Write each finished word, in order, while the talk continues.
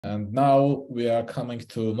And now we are coming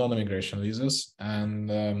to non-immigration visas. And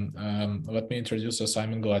let me introduce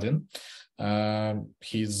Simon Gladin.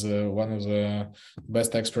 He's one of the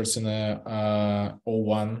best experts in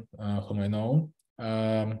O1 whom I know.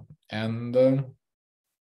 And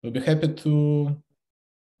we'll be happy to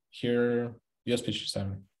hear your speech,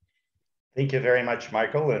 Simon. Thank you very much,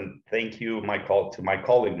 Michael. And thank you, to my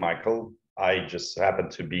colleague, Michael. I just happen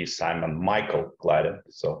to be Simon Michael Gladin.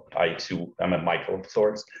 So I too am a Michael of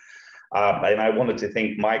sorts. And I wanted to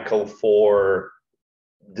thank Michael for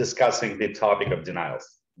discussing the topic of denials.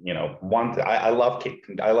 You know, I love cake,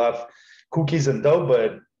 I love cookies and dough,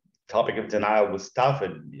 but topic of denial was tough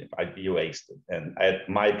and I'd be wasted. And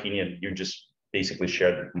my opinion, you just basically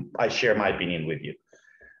I share my opinion with you.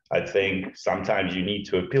 I think sometimes you need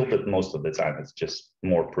to appeal, but most of the time it's just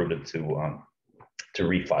more prudent to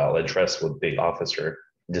refile, address what the officer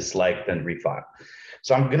disliked and refile.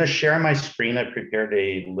 So I'm going to share my screen. I prepared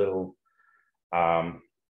a little,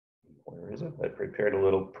 where is it? I prepared a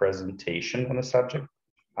little presentation on the subject.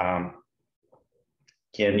 Can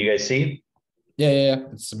you guys see? Yeah.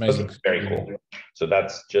 It's amazing. Okay, very cool. So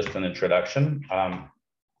that's just an introduction.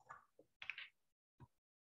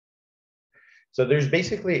 So there's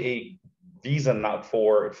basically a visa not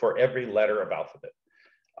for every letter of alphabet.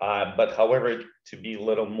 But however, to be a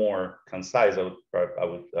little more concise, I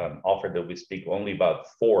would offer that we speak only about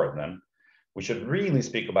 4 of them. We should really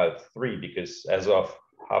speak about 3 because as of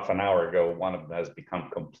half an hour ago, one of them has become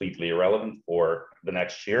completely irrelevant for the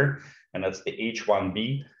next year. And that's the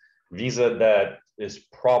H-1B visa that is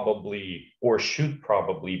probably or should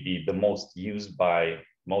probably be the most used by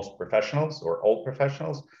most professionals or all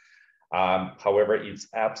professionals. However, its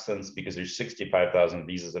absence, because there's 65,000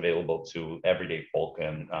 visas available to everyday folk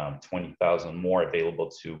and 20,000 more available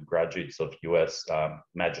to graduates of US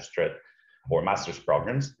magistrate or master's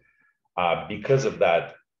programs. Because of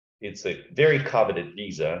that, it's a very coveted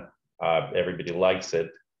visa. Everybody likes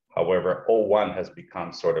it. However, O1 has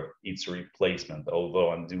become sort of its replacement,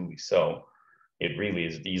 although unduly so. It really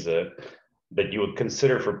is visa that you would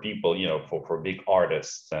consider for people, you know, for big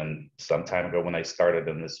artists. And some time ago when I started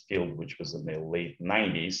in this field, which was in the late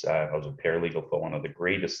 90s, I was a paralegal for one of the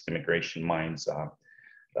greatest immigration minds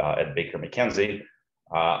at Baker McKenzie.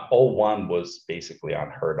 O1 was basically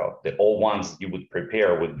unheard of. The O1s you would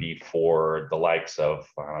prepare would be for the likes of,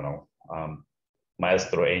 I don't know,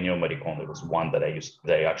 Maestro Ennio Morricone was one that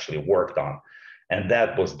I actually worked on. And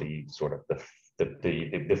that was the sort of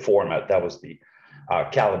the format, that was the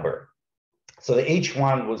caliber. So the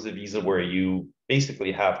H1 was a visa where you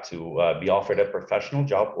basically have to be offered a professional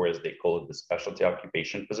job, or as they call it, the specialty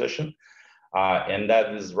occupation position. And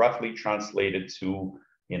that is roughly translated to,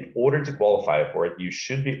 in order to qualify for it, you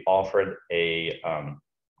should be offered a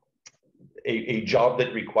job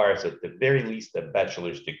that requires at the very least a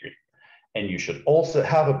bachelor's degree. And you should also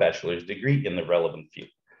have a bachelor's degree in the relevant field.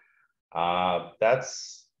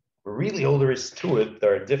 That's really all there is to it.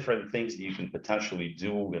 There are different things that you can potentially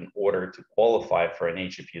do in order to qualify for an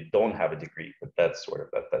H if you don't have a degree, but that's sort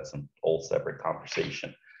of that's an all separate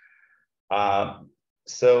conversation.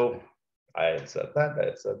 So I said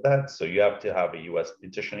that. So you have to have a US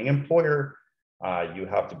petitioning employer, you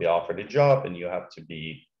have to be offered a job, and you have to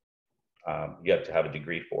have a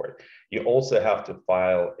degree for it. You also have to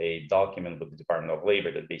file a document with the Department of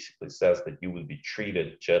Labor that basically says that you will be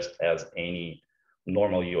treated just as any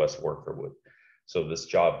normal US worker would. So this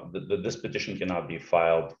job, this petition cannot be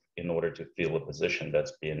filed in order to fill a position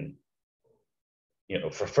that's been, you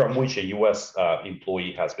know, from which a US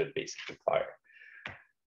employee has been basically fired.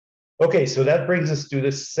 Okay, so that brings us to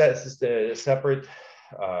this separate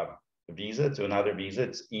visa, to another visa.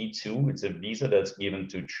 It's E2. It's a visa that's given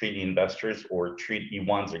to treaty investors, or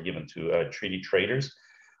E1s are given to treaty traders.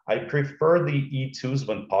 I prefer the E2s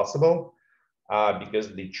when possible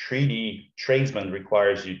because the treaty tradesman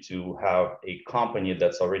requires you to have a company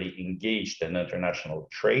that's already engaged in international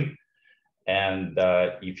trade. And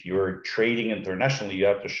if you're trading internationally, you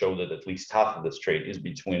have to show that at least half of this trade is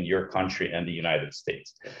between your country and the United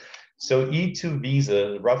States. So E2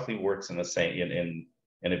 visa roughly works in the same,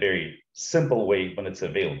 in a very simple way when it's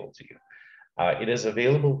available to you. It is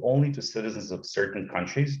available only to citizens of certain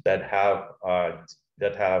countries that have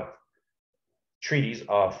treaties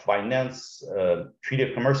of finance, treaty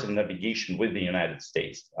of commerce and navigation with the United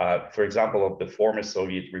States. For example, of the former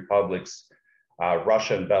Soviet republics,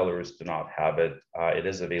 Russia and Belarus do not have it. It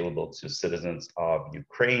is available to citizens of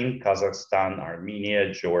Ukraine, Kazakhstan,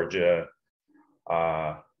 Armenia, Georgia,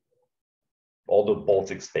 all the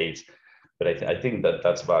Baltic states, but I think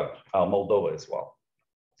that's about Moldova as well.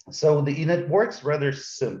 So it works rather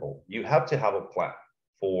simple. You have to have a plan.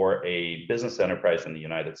 for a business enterprise in the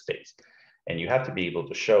United States. And you have to be able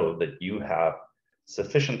to show that you have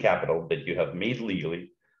sufficient capital that you have made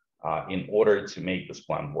legally in order to make this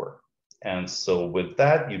plan work. And so with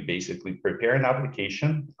that, you basically prepare an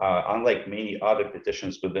application. Unlike many other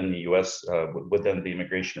petitions within the US, within the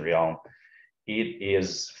immigration realm, it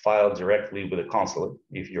is filed directly with a consulate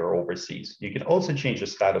if you're overseas. You can also change the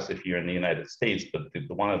status if you're in the United States, but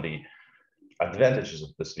one of the advantages of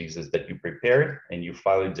this visa is that you prepare it and you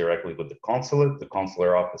file it directly with the consulate. The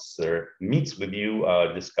consular officer meets with you,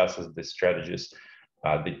 discusses the strategies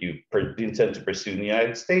that you intend to pursue in the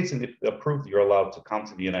United States, and if approved, you're allowed to come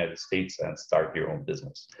to the United States and start your own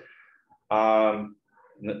business.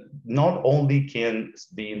 Not only can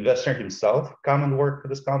the investor himself come and work for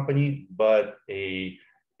this company, but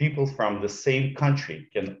people from the same country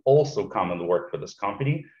can also come and work for this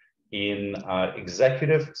company in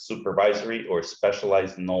executive, supervisory, or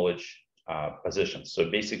specialized knowledge positions. So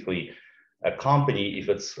basically, a company, if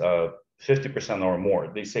it's 50% or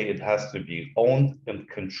more, they say it has to be owned and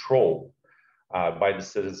controlled by the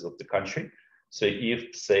citizens of the country. So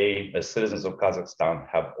if, say, the citizens of Kazakhstan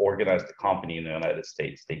have organized a company in the United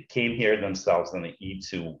States, they came here themselves on the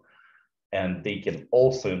E2, and they can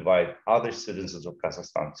also invite other citizens of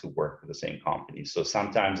Kazakhstan to work for the same company. So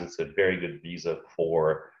sometimes it's a very good visa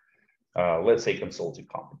for, let's say, consulting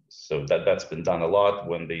companies. So that's been done a lot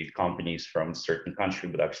when the companies from a certain country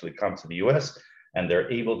would actually come to the US, and they're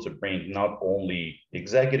able to bring not only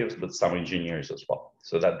executives, but some engineers as well.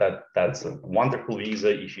 So that's a wonderful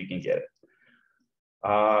visa if you can get it.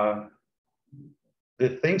 The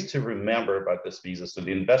things to remember about this visa, so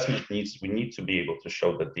the investment we need to be able to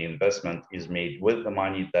show that the investment is made with the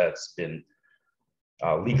money that's been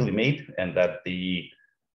legally made, and that the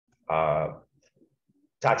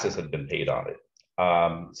taxes have been paid on it.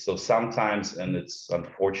 So sometimes, and it's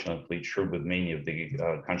unfortunately true with many of the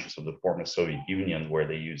countries of the former Soviet Union, where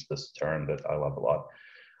they use this term that I love a lot,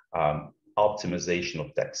 optimization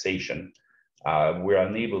of taxation. We're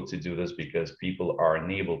unable to do this because people are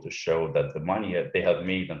unable to show that the money that they have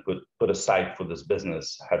made and put aside for this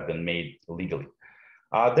business have been made legally.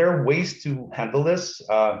 There are ways to handle this.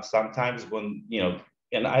 Sometimes when,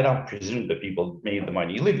 and I don't presume that people made the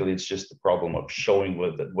money illegally, it's just the problem of showing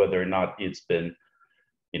whether or not it's been,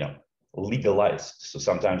 legalized. So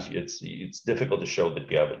sometimes it's difficult to show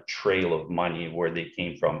that you have a trail of money where they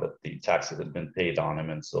came from, that the taxes have been paid on them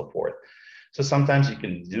and so forth. So sometimes you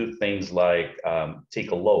can do things like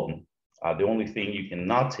take a loan. The only thing you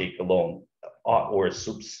cannot take a loan or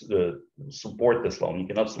support this loan, you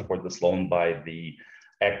cannot support this loan by the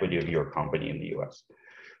equity of your company in the US.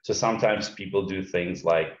 So sometimes people do things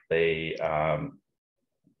like they,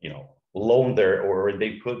 loan or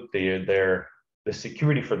they put the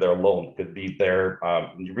security for their loan could be their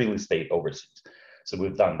real estate overseas. So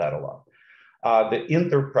we've done that a lot. The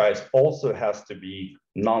enterprise also has to be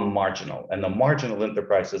non-marginal, and the marginal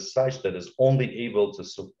enterprise is such that is only able to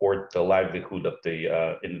support the livelihood of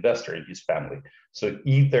the investor and his family. So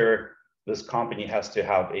either this company has to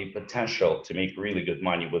have a potential to make really good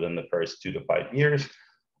money within the first 2 to 5 years,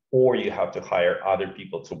 or you have to hire other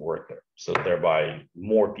people to work there. So thereby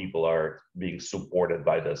more people are being supported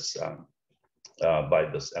by this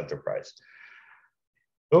enterprise.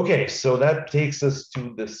 Okay, so that takes us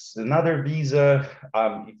to another visa.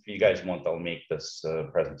 If you guys want, I'll make this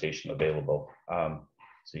presentation available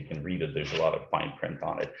so you can read it. There's a lot of fine print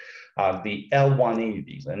on it. The L1A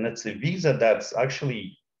visa, and it's a visa that's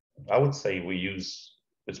actually, I would say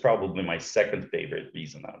it's probably my second favorite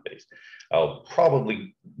visa nowadays.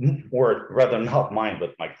 Probably, or rather not mine,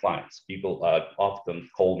 but my clients. People often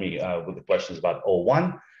call me with the questions about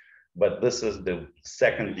O1. But this is the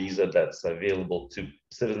second visa that's available to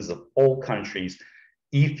citizens of all countries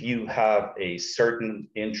if you have a certain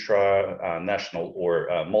intra-national or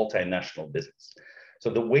multinational business. So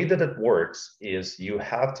the way that it works is you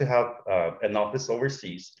have to have an office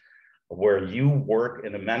overseas where you work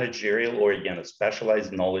in a managerial or, again, a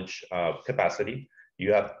specialized knowledge capacity.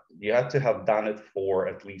 You have to have done it for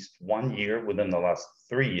at least 1 year within the last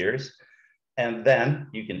 3 years. And then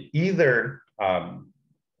you can either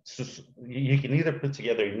put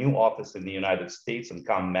together a new office in the United States and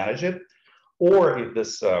come manage it, or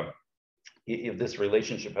if this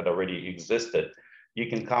relationship had already existed, you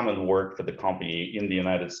can come and work for the company in the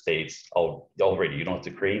United States already. You don't have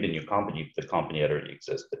to create a new company if the company had already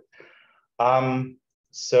existed.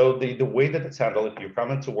 So the way that it's handled, if you're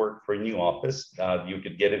coming to work for a new office, you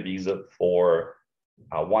could get a visa for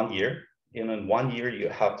 1 year. And in 1 year, you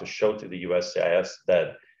have to show to the USCIS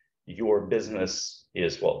that your business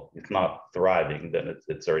is, well, it's not thriving, then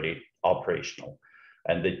it's already operational.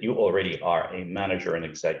 and that you already are a manager and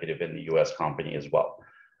executive in the US company as well.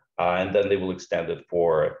 And then they will extend it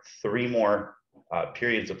for 3 more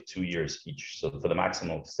periods of 2 years each, so for the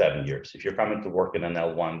maximum of 7 years. If you're coming to work in an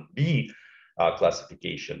L1B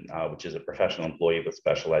classification, which is a professional employee with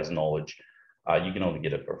specialized knowledge, you can only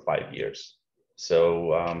get it for 5 years.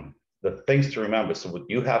 So the things to remember, so what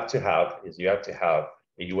you have to have is you have to have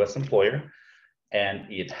a US employer,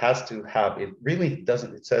 and it has to have, it really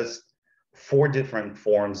doesn't, it says 4 different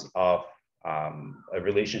forms of a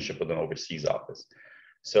relationship with an overseas office.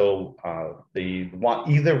 So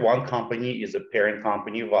either one company is a parent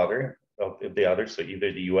company of the other. So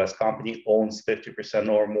either the US company owns 50%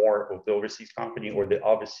 or more of the overseas company, or the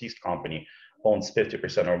overseas company owns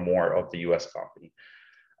 50% or more of the US company.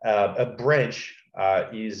 A branch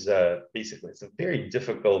is basically, it's a very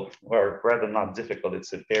difficult, or rather not difficult,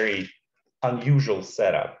 it's a very unusual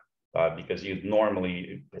setup because you'd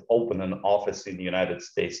normally open an office in the United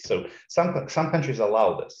States. So some countries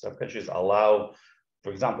allow this. Some countries allow,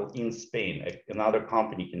 for example, in Spain, another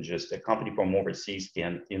company can just, a company from overseas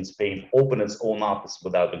can, in Spain, open its own office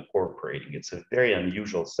without incorporating. It's a very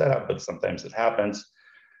unusual setup, but sometimes it happens.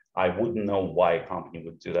 I wouldn't know why a company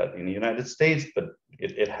would do that in the United States, but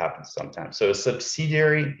it happens sometimes. So a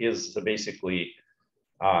subsidiary is basically,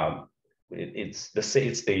 it's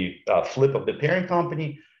the flip of the parent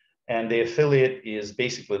company, and the affiliate is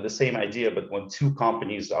basically the same idea, but when 2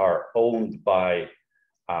 companies are owned by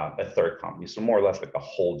a third company, so more or less like a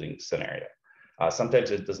holding scenario.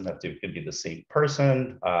 Sometimes it doesn't have to, it could be the same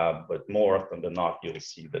person, but more often than not, you'll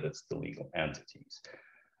see that it's the legal entities.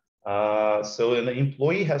 So an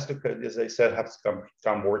employee has to, as I said, have to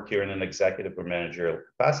come work here in an executive or managerial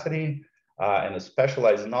capacity, and a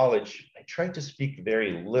specialized knowledge. I try to speak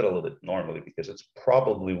very little of it normally because it's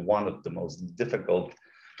probably one of the most difficult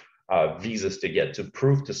visas to get, to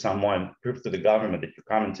prove to someone, prove to the government that you're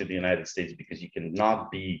coming to the United States, because you cannot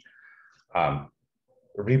be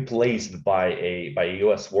replaced by a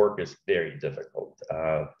US worker is very difficult.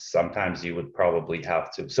 Sometimes you would probably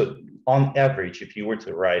have to, so on average, if you were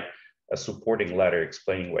to write a supporting letter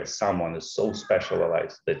explaining why someone is so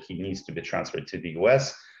specialized that he needs to be transferred to the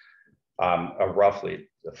US, roughly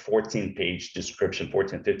a 14-page description,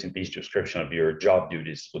 15-page description of your job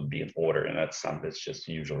duties would be in order. And that's something that's just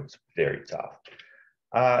usually, it's very tough.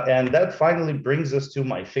 And that finally brings us to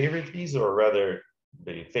my favorite visa, or rather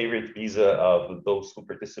the favorite visa of those who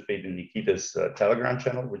participate in Nikita's Telegram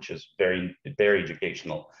channel, which is very, very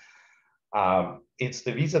educational. It's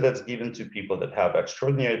the visa that's given to people that have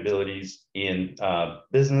extraordinary abilities in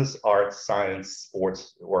business, arts, science,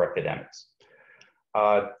 sports, or academics.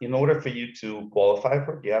 In order for you to qualify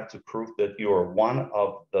for it, you have to prove that you are one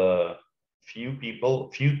of the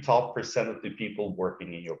few top percent of the people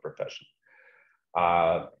working in your profession.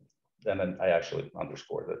 And then I actually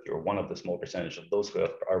underscore that you're one of the small percentage of those who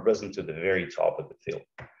are risen to the very top of the field.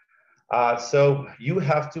 So you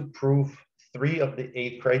have to prove 3 of the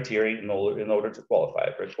 8 criteria in order to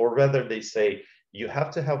qualify for it, or rather they say you have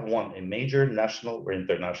to have won a major national or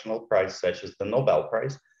international prize, such as the Nobel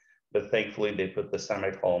Prize, but thankfully they put the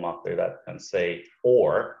semicolon after that and say,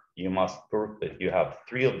 or you must prove that you have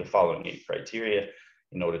 3 of the following 8 criteria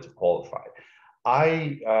in order to qualify.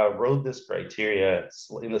 I wrote this criteria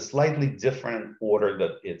in a slightly different order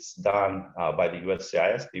that it's done by the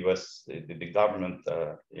USCIS. The government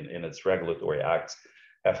in its regulatory acts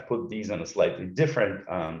have put these in a slightly different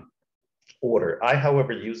order. I,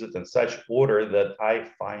 however, use it in such order that I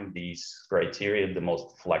find these criteria the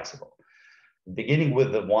most flexible. Beginning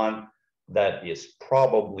with the one that is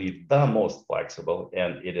probably the most flexible,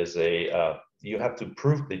 and it is you have to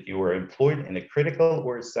prove that you are employed in a critical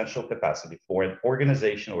or essential capacity for an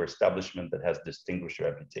organization or establishment that has distinguished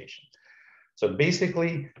reputation. So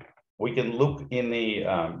basically, we can look in the,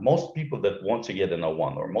 most people that want to get an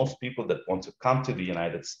O1, or most people that want to come to the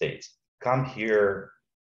United States, come here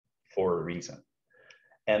for a reason.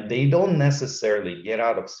 And they don't necessarily get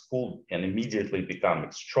out of school and immediately become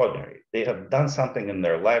extraordinary. They have done something in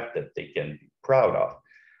their life that they can be proud of.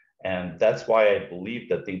 And that's why I believe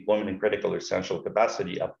that the employment in critical or essential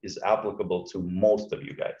capacity is applicable to most of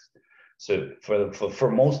you guys. So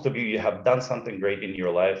for most of you, you have done something great in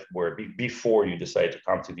your life where before you decide to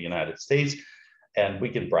come to the United States, and we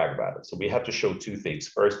can brag about it. So we have to show 2 things.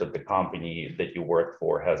 First, that the company that you work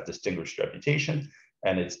for has distinguished reputation,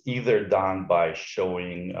 and it's either done by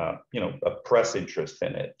showing a press interest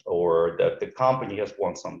in it, or that the company has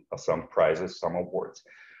won some prizes, some awards.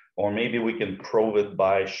 Or maybe we can prove it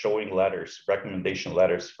by showing letters, recommendation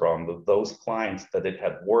letters from those clients that it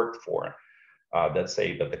had worked for, that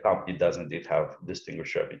say that the company does indeed have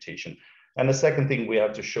distinguished reputation. And the second thing, we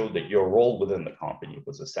have to show that your role within the company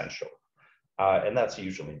was essential. And that's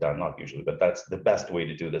usually done, not usually, but that's the best way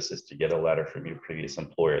to do this, is to get a letter from your previous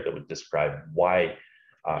employer that would describe why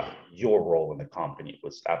your role in the company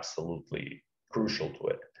was absolutely crucial to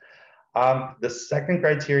it. The second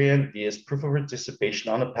criterion is proof of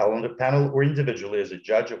participation on a panel or individually as a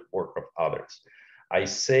judge of work of others. I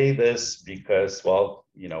say this because, well,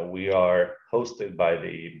 you know, we are hosted by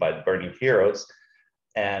the Burning Heroes,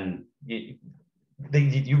 and you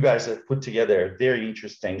guys have put together a very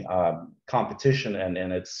interesting competition, and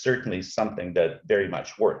it's certainly something that very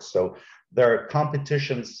much works. So there are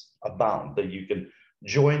competitions abound that you can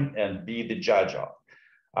join and be the judge of.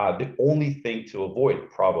 The only thing to avoid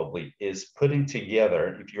probably is putting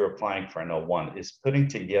together, if you're applying for an O1, is putting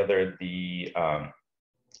together the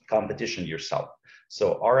competition yourself.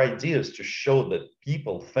 So our idea is to show that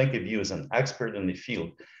people think of you as an expert in the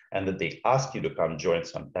field, and that they ask you to come join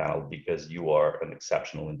some panel because you are an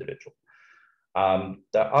exceptional individual.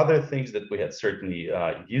 The other things that we had certainly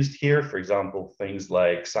used here, for example, things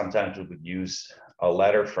like sometimes we would use a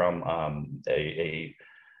letter from a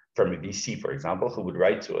VC, for example, who would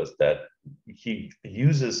write to us that he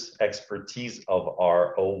uses expertise of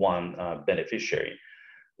our O1 beneficiary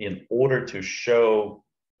in order to show,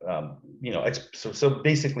 you know, so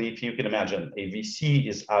basically, if you can imagine, a VC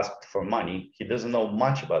is asked for money, he doesn't know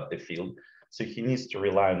much about the field, so he needs to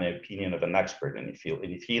rely on the opinion of an expert in the field.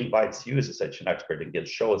 And if he invites you as such an expert and can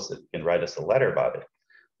show us it, can write us a letter about it,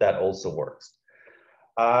 that also works.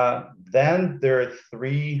 Then there are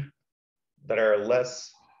three that are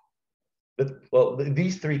less, but well,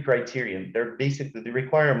 these three criterion, they're basically, they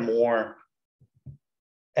require more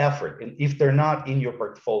effort. And if they're not in your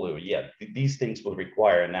portfolio yet, these things will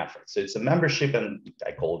require an effort. So it's a membership, and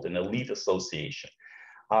I call it an elite association.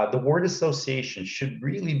 The word association should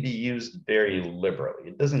really be used very liberally.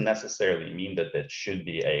 It doesn't necessarily mean that it should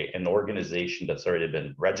be an organization that's already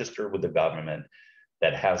been registered with the government,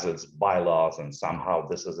 that has its bylaws, and somehow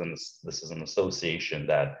this is an association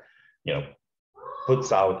that, you know,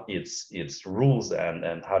 puts out its rules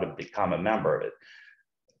and how to become a member of it.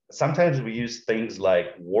 Sometimes we use things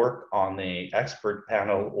like work on an expert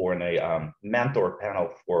panel or in a mentor panel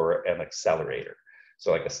for an accelerator.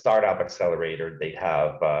 So like a startup accelerator, they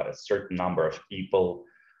have a certain number of people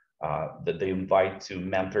that they invite to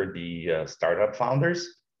mentor the startup founders.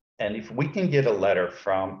 And if we can get a letter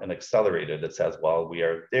from an accelerator that says, well, we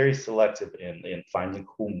are very selective in finding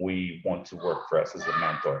whom we want to work for us as a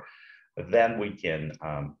mentor, then we can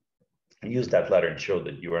use that letter and show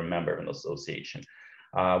that you are a member of an association.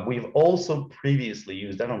 We've also previously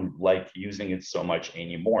used, I don't like using it so much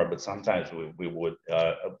anymore, but sometimes we would,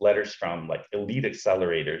 letters from like elite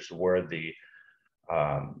accelerators where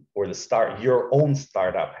your own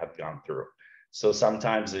startup have gone through. So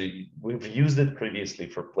sometimes we've used it previously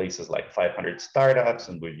for places like 500 startups,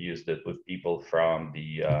 and we've used it with people from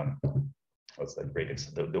the, what's that great,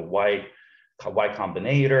 the Y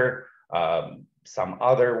Combinator, some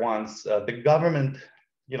other ones. The government,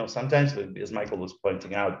 you know, sometimes, as Michael was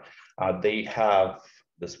pointing out, they have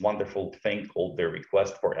this wonderful thing called their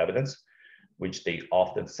request for evidence, which they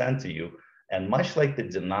often send to you. And much like the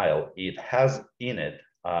denial, it has in it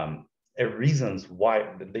reasons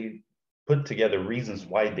why they put together reasons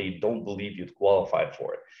why they don't believe you'd qualify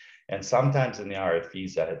for it. And sometimes in the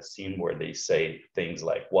RFEs, I had seen where they say things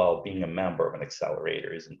like, well, being a member of an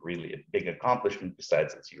accelerator isn't really a big accomplishment,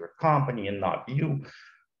 besides it's your company and not you.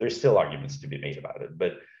 There's still arguments to be made about it,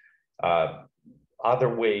 but other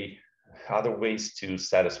ways to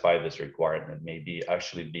satisfy this requirement may be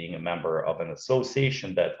actually being a member of an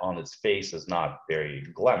association that on its face is not very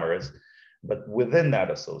glamorous, but within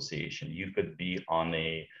that association, you could be on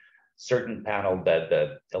a certain panel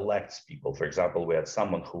that elects people. For example, we had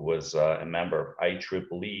someone who was a member of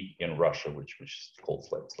IEEE in Russia, which is called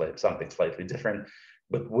something slightly different.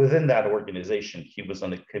 But within that organization, he was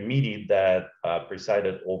on a committee that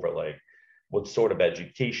presided over like what sort of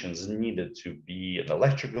education is needed to be an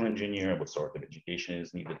electrical engineer, what sort of education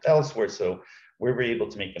is needed elsewhere. So we were able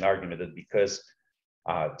to make an argument that because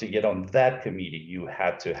to get on that committee, you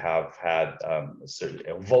had to have had a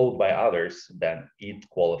vote by others, then it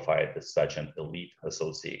qualified as such an elite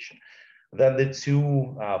association. Then the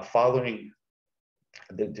two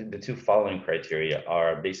following criteria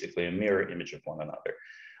are basically a mirror image of one another.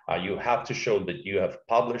 You have to show that you have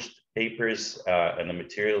published papers and the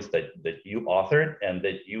materials that you authored, and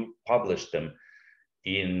that you published them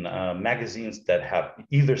in magazines that have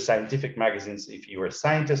either scientific magazines if you are a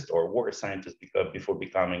scientist or were a scientist before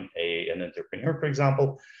becoming an entrepreneur, for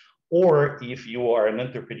example, or if you are an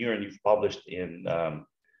entrepreneur and you've published in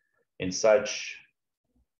such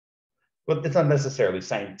but it's not necessarily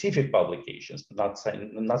scientific publications,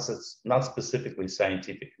 not specifically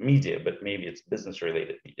scientific media, but maybe it's business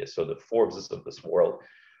related media. So the Forbeses of this world,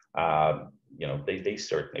 they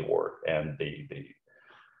certainly work, and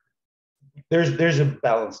there's a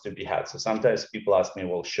balance to be had. So sometimes people ask me,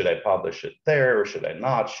 well, should I publish it there or should I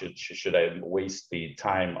not? Should I waste the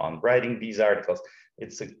time on writing these articles?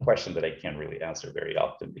 It's a question that I can't really answer very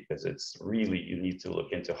often, because it's really, you need to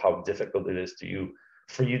look into how difficult it is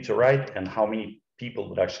for you to write, and how many people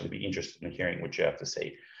would actually be interested in hearing what you have to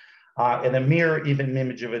say. And a mirror even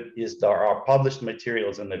image of it is there are published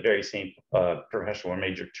materials in the very same professional or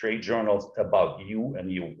major trade journals about you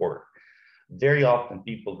and your work. Very often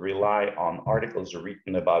people rely on articles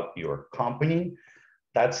written about your company.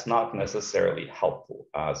 That's not necessarily helpful.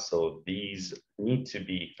 So these need to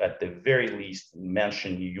be, at the very least,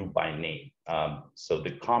 mention you by name. So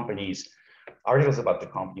the companies, articles about the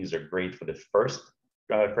companies are great for the first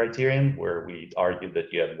criterion, where we argue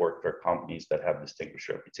that you had worked for companies that have distinguished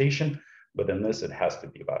reputation, but in this, it has to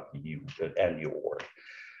be about you and your work.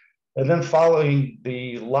 And then following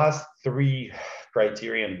the last three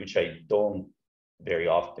criterion, which I don't very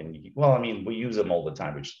often, we use them all the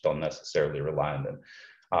time, we just don't necessarily rely on them.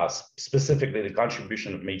 Specifically, the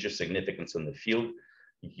contribution of major significance in the field.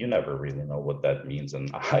 You never really know what that means,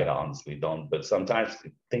 and I honestly don't. But sometimes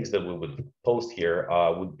things that we would post here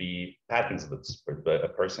would be patents that a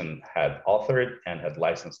person had authored and had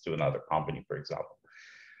licensed to another company, for example.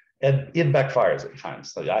 And it backfires at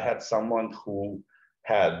times. So I had someone who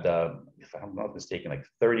had, if I'm not mistaken, like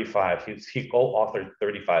 35, he co-authored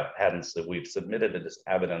 35 patents that we've submitted as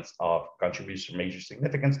evidence of contribution of major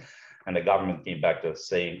significance. And the government came back to us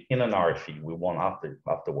saying, in an RFE, we won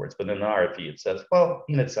afterwards, but in an RFE, it says, well,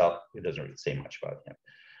 in itself, it doesn't really say much about him.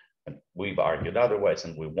 And we've argued otherwise,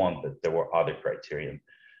 and we won that there were other criteria.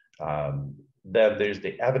 Then there's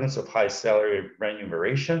the evidence of high salary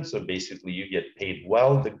remuneration. So basically, you get paid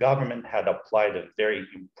well. The government had applied a very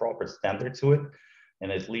improper standard to it.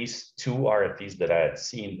 And at least 2 RFEs that I had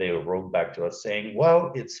seen, they wrote back to us saying,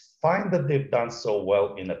 well, it's fine that they've done so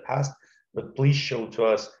well in the past, but please show to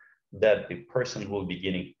us that the person will be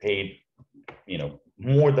getting paid,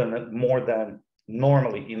 more than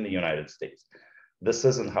normally in the United States. This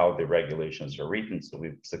isn't how the regulations are written, so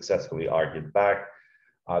we've successfully argued back.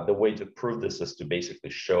 The way to prove this is to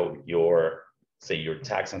basically show your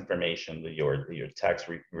tax information, your tax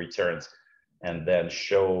returns, and then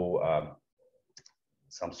show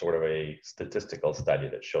some sort of a statistical study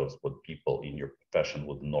that shows what people in your profession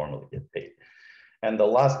would normally get paid. And the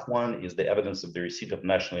last one is the evidence of the receipt of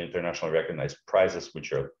nationally and internationally recognized prizes,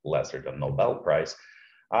 which are lesser than Nobel Prize.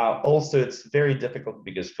 Also, it's very difficult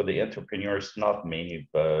because for the entrepreneurs, not many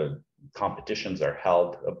competitions are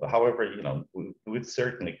held. However, we would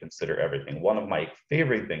certainly consider everything. One of my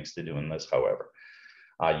favorite things to do in this, however,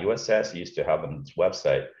 USS used to have on its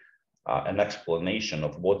website an explanation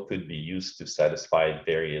of what could be used to satisfy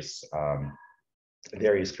various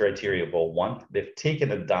criteria of O1. They've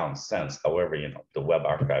taken it down since, however, the web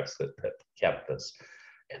archives that kept this.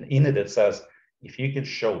 And in it, it says, if you can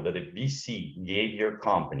show that a VC gave your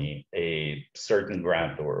company a certain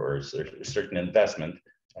grant or a certain investment,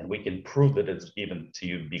 and we can prove that it's given to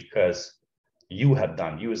you because you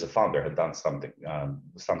as a founder had done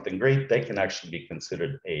something great, they can actually be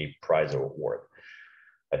considered a prize or award.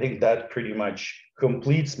 I think that pretty much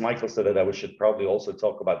completes. Michael said that we should probably also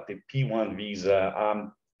talk about the P1 visa.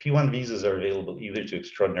 P1 visas are available either to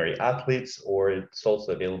extraordinary athletes, or it's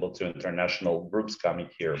also available to international groups coming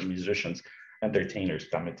here, musicians, entertainers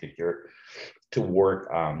coming to here to work,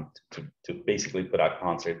 to basically put out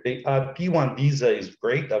concerts. The P1 visa is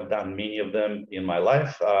great. I've done many of them in my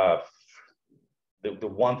life. The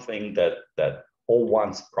one thing that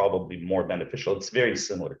O1's probably more beneficial, it's very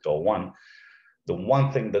similar to O1. The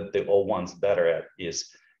one thing that the O1's better at is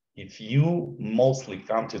if you mostly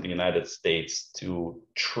come to the United States to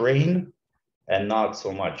train and not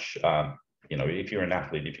so much, if you're an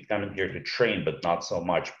athlete, if you come in here to train, but not so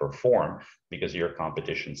much perform because your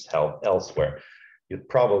competition's held elsewhere, you'd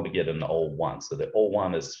probably get an O1. So the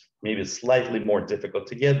O1 is maybe slightly more difficult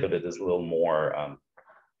to get, but it is a little more,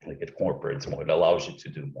 it incorporates more, it allows you to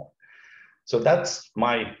do more. So that's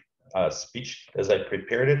my speech as I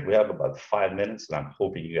prepared it. We have about 5 minutes, and I'm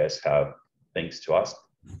hoping you guys have things to ask.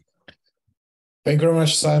 Thank you very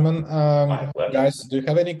much, Simon. Guys, do you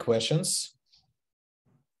have any questions?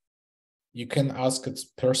 You can ask it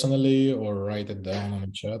personally or write it down on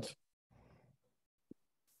the chat.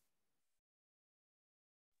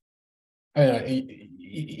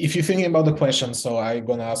 If you're thinking about the question, so I'm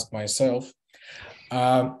gonna ask myself.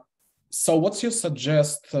 So what's your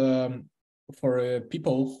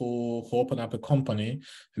people who open up a company,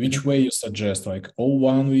 which way you suggest, like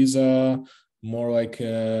O1 visa, more like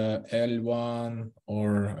L1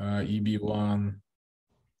 or EB1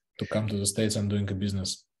 to come to the States and doing a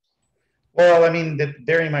business? Well, I mean, that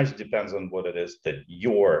very much depends on what it is that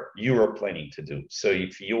you're planning to do. So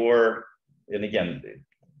if you're, and again,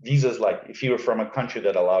 visas, like if you're from a country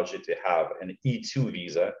that allows you to have an E2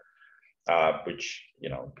 visa, which, you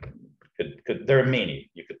know, there are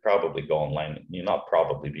many. You could probably go online. You not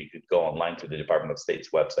probably, but you could go online to the Department of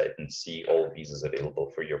State's website and see all visas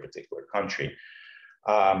available for your particular country.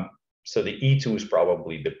 So the E2 is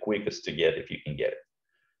probably the quickest to get if you can get it.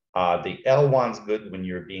 The L1 is good when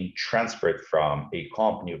you're being transferred from a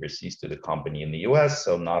company overseas to the company in the US.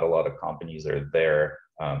 So not a lot of companies are there.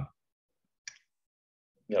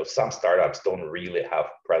 You know, some startups don't really have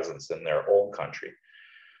presence in their own country.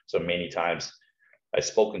 So many times I've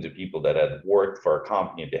spoken to people that had worked for a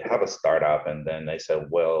company, they have a startup, and then they said,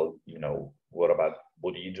 well, you know, what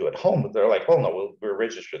do you do at home? But they're like, well, no, we're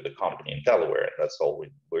registered the company in Delaware, and that's all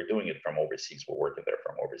we're doing it from overseas. We're working there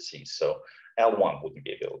from overseas. So L1 wouldn't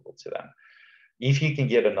be available to them. If you can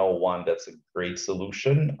get an O1, that's a great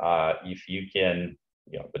solution. If you can,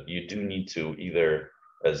 you know, but you do need to either,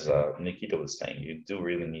 as Nikita was saying, you do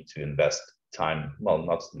really need to invest time. Well,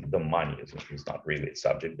 not the money is not really a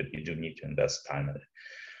subject, but you do need to invest time in it.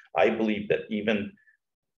 I believe that even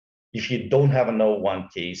if you don't have an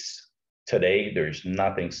O1 case today, there's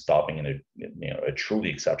nothing stopping a truly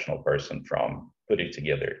exceptional person from putting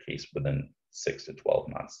together a case within 6 to 12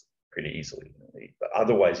 months pretty easily. But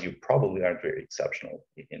otherwise, you probably aren't very exceptional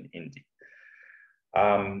in India.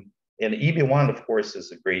 And EB1, of course,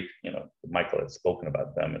 is a great, you know, Michael has spoken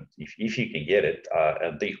about them. If you can get it,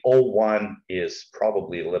 the O1 is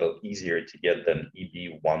probably a little easier to get than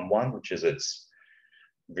EB11, which is its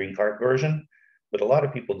green card version. But a lot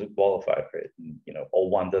of people do qualify for it. And, you know,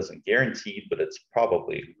 O1 doesn't guarantee, but it's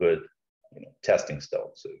probably a good, you know, testing stone,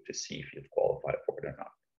 so to see if you've qualified for it or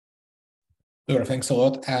not. Sure, thanks a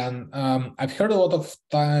lot. And I've heard a lot of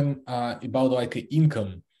time about like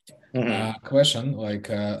income. Question, like,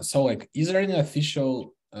 so like, is there any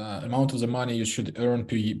official amount of the money you should earn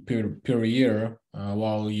per year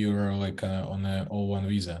while you're like on a O1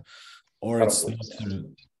 visa, or it's not?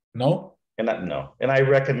 No? And I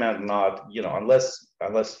recommend not, you know, unless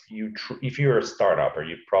if you're a startup, or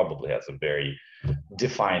you probably has a very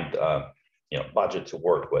defined you know, budget to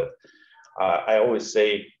work with. I always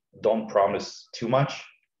say don't promise too much.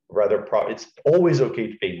 Rather, it's always okay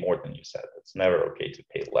to pay more than you said. It's never okay to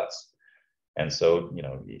pay less. And so, you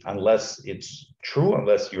know, unless it's true,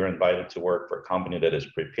 unless you're invited to work for a company that is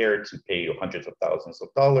prepared to pay you hundreds of thousands of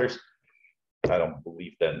dollars, I don't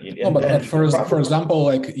believe that. No, but for example,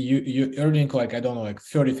 like you earning like, I don't know, like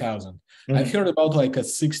 30,000. I've heard about like a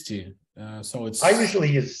 60. So it's. I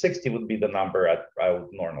usually use 60 would be the number I would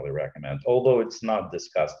normally recommend, although it's not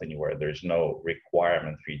discussed anywhere. There's no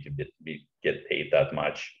requirement for you to get paid that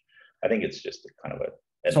much. I think it's just a kind of a.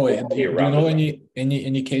 So do you know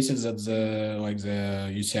any cases that the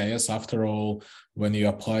UCIS, after all, when you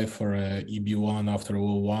apply for a EB1 after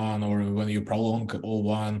O1, or when you prolong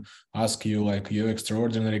O1, ask you like, you're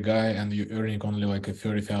extraordinary guy and you're earning only like a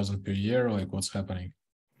 30,000 per year? Like, what's happening?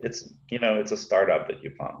 It's, you know, it's a startup that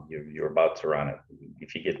you found. You're about to run it.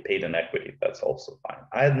 If you get paid in equity, that's also fine.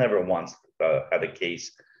 I had never once had a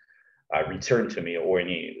case returned to me, or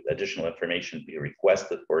any additional information be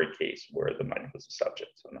requested for a case where the money was a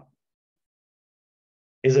subject. So no.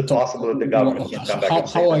 Is it possible that the government can come back and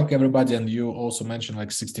say how like everybody, and you also mentioned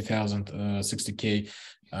like 60,000, 60K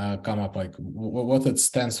come up, like what it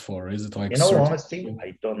stands for? Is it like? In all honesty,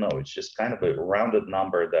 I don't know. It's just kind of a rounded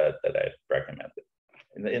number that I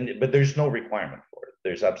recommended. But there's no requirement for it.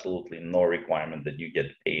 There's absolutely no requirement that you get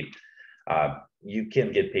paid. You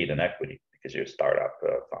can get paid in equity because you're a startup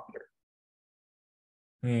founder.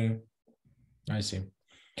 I see.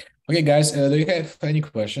 Okay, guys, do you have any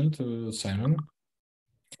question to Simon?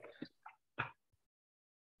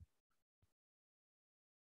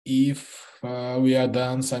 If we are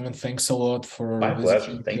done, Simon, thanks a lot for my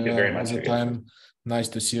pleasure. Thank you very much. all the time. Nice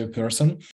to see you in person.